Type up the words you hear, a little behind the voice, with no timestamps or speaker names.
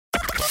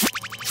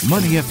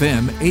Money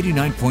FM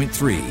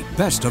 89.3,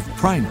 best of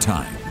prime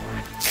time.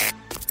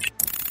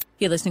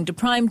 You're listening to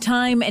Prime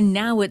Time, and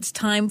now it's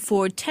time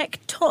for Tech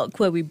Talk,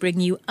 where we bring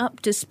you up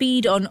to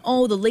speed on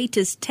all the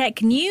latest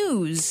tech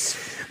news.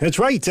 That's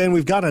right, and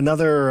we've got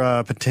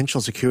another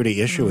potential security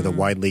issue with a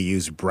widely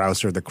used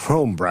browser, the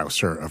Chrome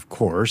browser, of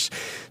course.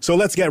 So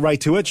let's get right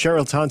to it.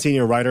 Cheryl Tan,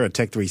 senior writer at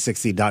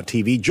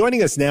Tech360.tv,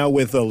 joining us now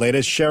with the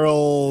latest.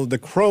 Cheryl, the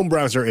Chrome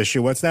browser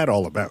issue, what's that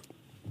all about?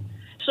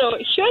 So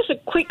here's a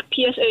quick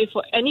PSA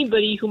for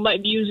anybody who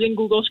might be using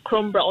Google's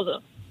Chrome browser.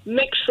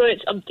 Make sure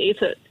it's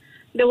updated.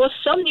 There was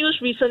some news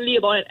recently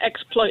about an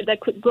exploit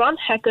that could grant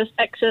hackers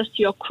access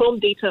to your Chrome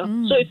data.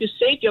 So if you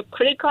save your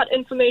credit card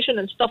information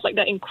and stuff like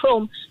that in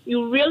Chrome,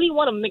 you really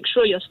want to make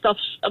sure your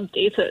stuff's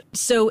updated.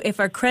 So if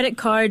our credit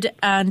card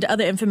and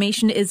other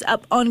information is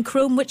up on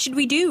Chrome, what should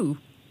we do?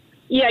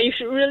 Yeah, you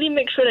should really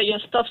make sure that your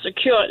stuff's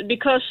secured,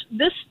 because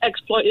this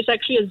exploit is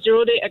actually a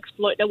zero-day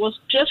exploit that was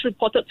just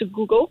reported to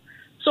Google.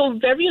 So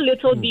very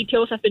little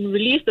details have been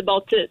released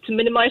about it to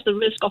minimize the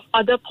risk of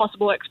other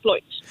possible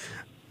exploits.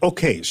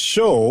 Okay,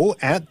 so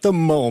at the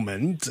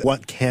moment,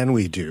 what can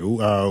we do?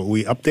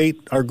 We update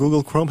our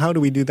Google Chrome. How do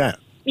we do that?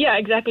 Yeah,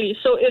 exactly.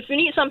 So if you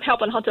need some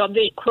help on how to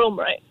update Chrome,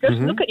 right, just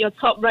look at your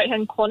top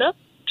right-hand corner.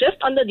 Just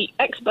under the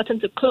X button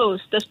to close,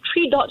 there's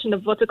 3 dots in the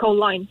vertical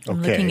line.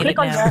 Okay. Click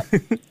on that.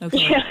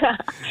 Okay. Yeah.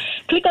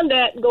 Click on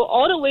that, go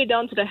all the way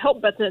down to the Help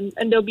button,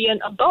 and there'll be an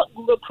About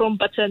Google Chrome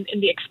button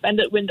in the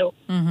expanded window.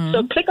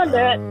 So click on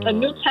that, a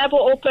new tab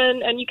will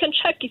open, and you can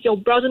check if your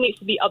browser needs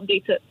to be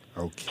updated.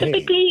 Okay.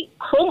 Typically,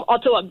 Chrome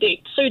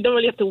auto-updates, so you don't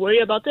really have to worry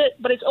about it,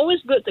 but it's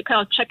always good to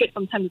kind of check it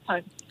from time to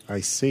time. I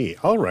see.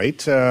 All right.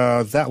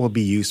 That will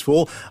be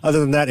useful.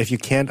 Other than that, if you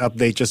can't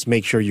update, just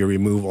make sure you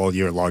remove all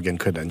your login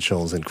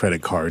credentials and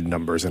credit card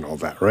numbers and all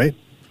that, right?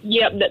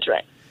 Yep, that's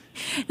right.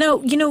 Now,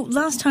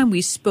 last time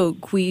we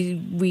spoke,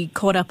 we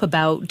caught up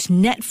about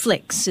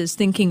Netflix is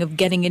thinking of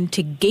getting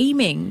into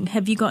gaming.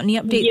 Have you got any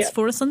updates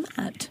for us on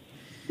that?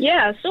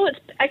 Yeah, so it's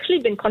actually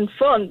been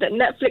confirmed that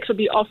Netflix will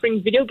be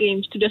offering video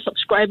games to their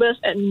subscribers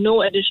at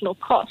no additional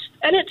cost.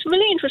 And it's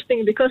really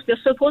interesting because they're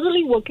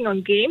supposedly working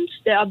on games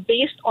that are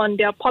based on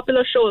their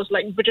popular shows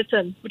like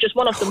Bridgerton, which is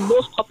one of the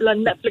most popular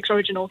Netflix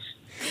originals.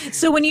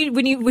 So when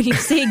you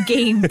say a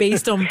game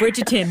based on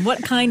Bridgerton,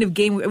 what kind of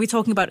game? Are we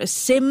talking about a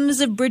Sims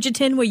of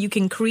Bridgerton where you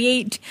can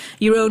create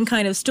your own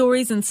kind of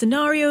stories and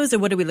scenarios, or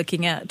what are we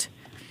looking at?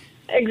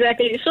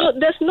 Exactly. So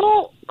there's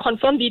no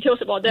confirmed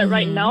details about that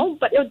right now,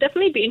 but it'll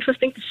definitely be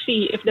interesting to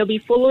see if they'll be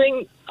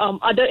following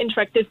other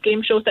interactive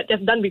game shows that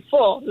they've done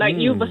before, like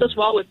You vs.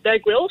 Wild with Bear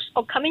Grylls,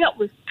 or coming up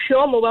with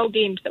pure mobile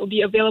games that will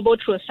be available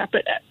through a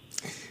separate app.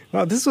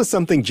 Well, this was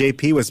something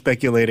JP was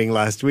speculating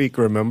last week,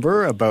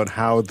 remember, about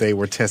how they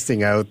were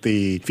testing out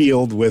the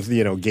field with,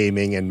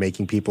 gaming and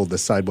making people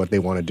decide what they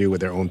want to do with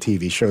their own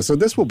TV show. So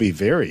this will be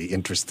very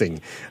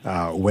interesting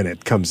when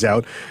it comes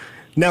out.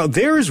 Now,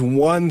 there's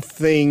one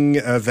thing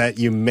that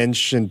you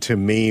mentioned to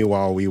me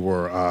while we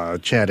were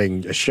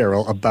chatting,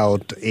 Cheryl,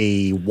 about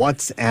a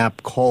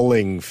WhatsApp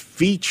calling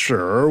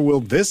feature.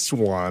 Will this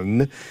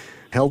one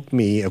help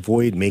me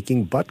avoid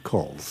making butt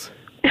calls?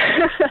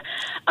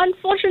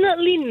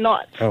 Unfortunately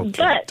not.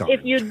 Okay, but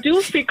if you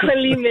do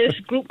frequently miss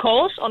group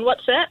calls on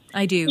WhatsApp,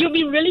 I do. You'll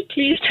be really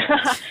pleased.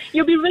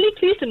 You'll be really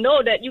pleased to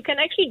know that you can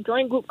actually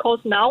join group calls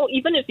now,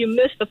 even if you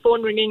miss the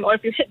phone ringing or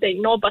if you hit the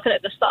ignore button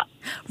at the start.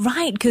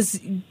 Right, because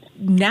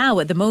now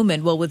at the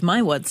moment, with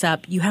my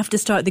WhatsApp, you have to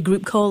start the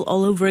group call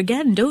all over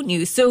again, don't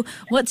you? So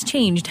what's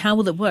changed? How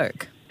will it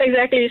work?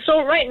 Exactly.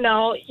 So right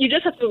now, you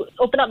just have to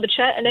open up the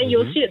chat and then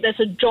you'll see that there's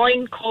a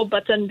join call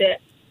button there.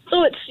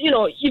 So it's,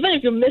 even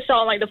if you miss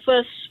out like the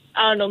first,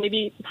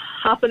 maybe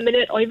half a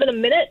minute or even a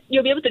minute,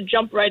 you'll be able to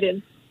jump right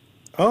in.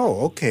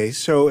 Oh, okay.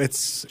 So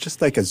it's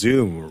just like a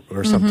Zoom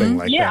or something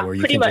like that, where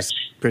you can just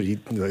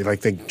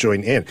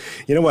join in.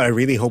 You know what I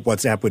really hope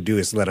WhatsApp would do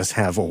is let us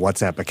have a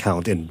WhatsApp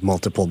account in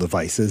multiple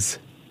devices.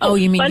 Oh,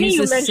 you mean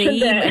use the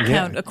same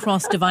account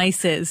across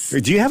devices?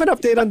 Do you have an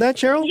update on that,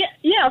 Cheryl?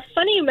 Yeah.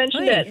 Funny you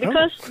mentioned that,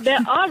 because there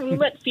are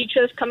rumored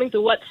features coming to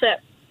WhatsApp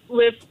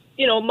with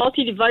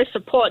multi-device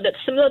support that's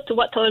similar to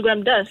what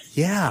Telegram does.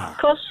 Yeah.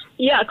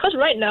 Because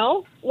right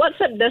now,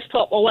 WhatsApp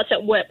Desktop or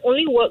WhatsApp Web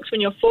only works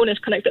when your phone is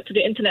connected to the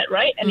internet,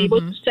 right? And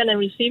able to send and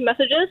receive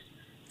messages.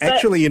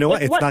 Actually, you know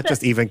what? It's not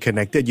just even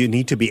connected. You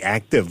need to be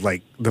active.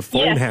 Like, the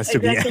phone has to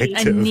be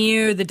active. And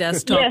near the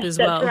desktop as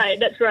well.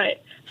 That's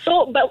right.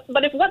 So,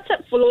 but if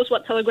WhatsApp follows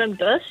what Telegram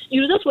does,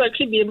 users will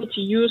actually be able to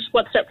use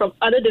WhatsApp from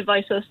other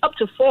devices, up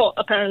to 4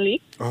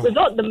 apparently,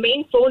 without the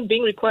main phone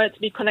being required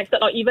to be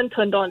connected or even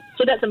turned on.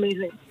 So that's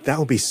amazing. That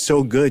would be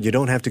so good. You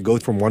don't have to go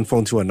from one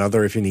phone to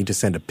another if you need to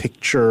send a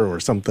picture or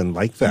something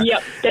like that.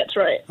 Yep, that's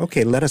right.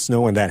 Okay, let us know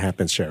when that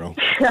happens, Cheryl.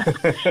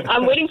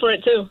 I'm waiting for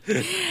it too.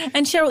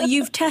 And Cheryl,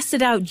 you've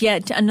tested out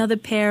yet another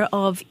pair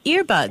of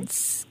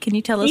earbuds. Can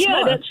you tell us more?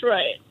 Yeah, that's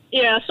right.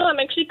 Yeah, so I'm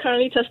actually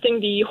currently testing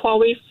the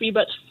Huawei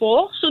FreeBuds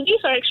 4. So these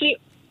are actually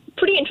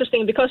pretty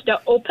interesting because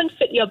they're open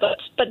fit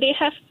earbuds, but they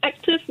have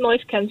active noise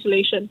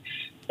cancellation.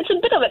 it's a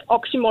bit of an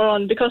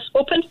oxymoron because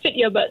open fit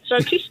earbuds are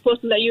actually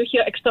supposed to let you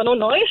hear external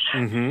noise.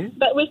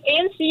 But with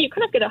ANC, you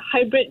kind of get a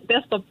hybrid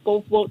best of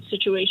both worlds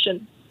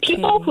situation.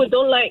 People who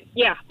don't like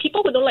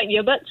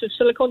earbuds with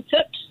silicone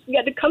tips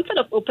get the comfort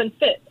of open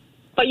fit,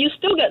 but you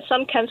still get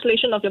some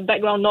cancellation of your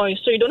background noise,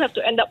 so you don't have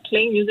to end up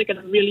playing music at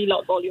a really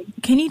loud volume.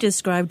 Can you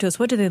describe to us,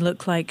 what do they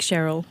look like,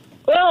 Cheryl?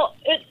 Well,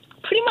 it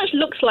pretty much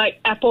looks like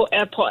Apple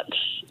AirPods,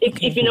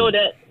 if you know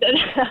that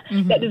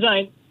that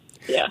design.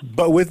 Yeah.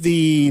 But with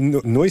the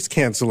noise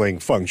canceling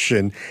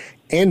function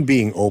and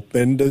being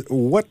opened,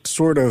 what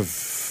sort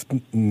of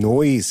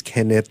noise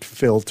can it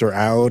filter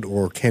out,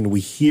 or can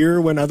we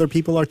hear when other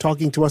people are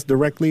talking to us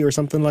directly or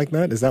something like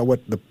that? Is that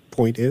what the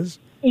point is?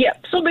 Yeah.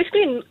 So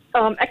basically,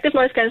 active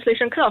noise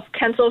cancellation kind of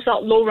cancels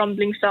out low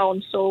rumbling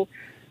sounds. So,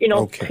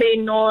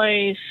 plane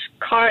noise,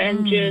 car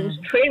engines,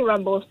 train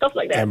rumble, stuff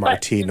like that.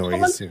 MRT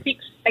noise.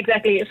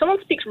 If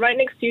someone speaks right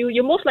next to you,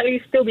 you'll most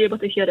likely still be able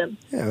to hear them.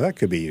 Yeah, that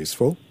could be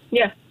useful.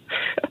 Yeah.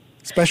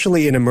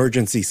 Especially in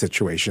emergency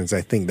situations,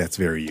 I think that's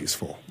very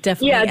useful.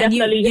 Definitely. Yeah, and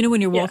definitely. You know, when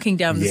you're walking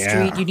down the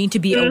street, you need to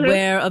be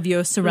aware of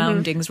your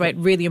surroundings, right?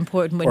 Really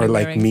important when or you're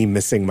like wearing... me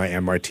missing my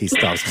MRT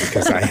stops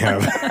because I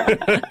have.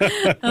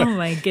 Oh,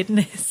 my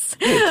goodness.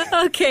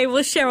 Okay,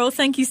 well, Cheryl,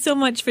 thank you so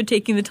much for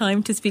taking the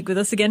time to speak with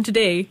us again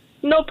today.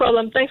 No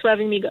problem. Thanks for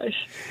having me, guys.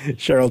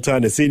 Cheryl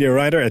Tan, a senior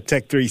writer at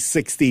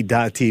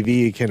Tech360.tv.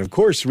 You can, of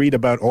course, read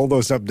about all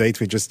those updates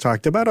we just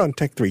talked about on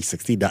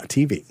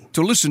Tech360.tv.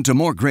 To listen to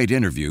more great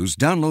interviews,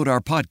 download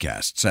our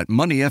podcasts at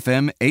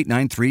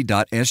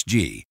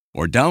moneyfm893.sg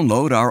or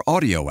download our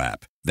audio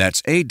app.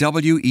 That's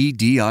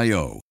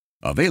AWEDIO.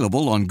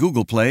 Available on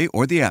Google Play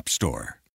or the App Store.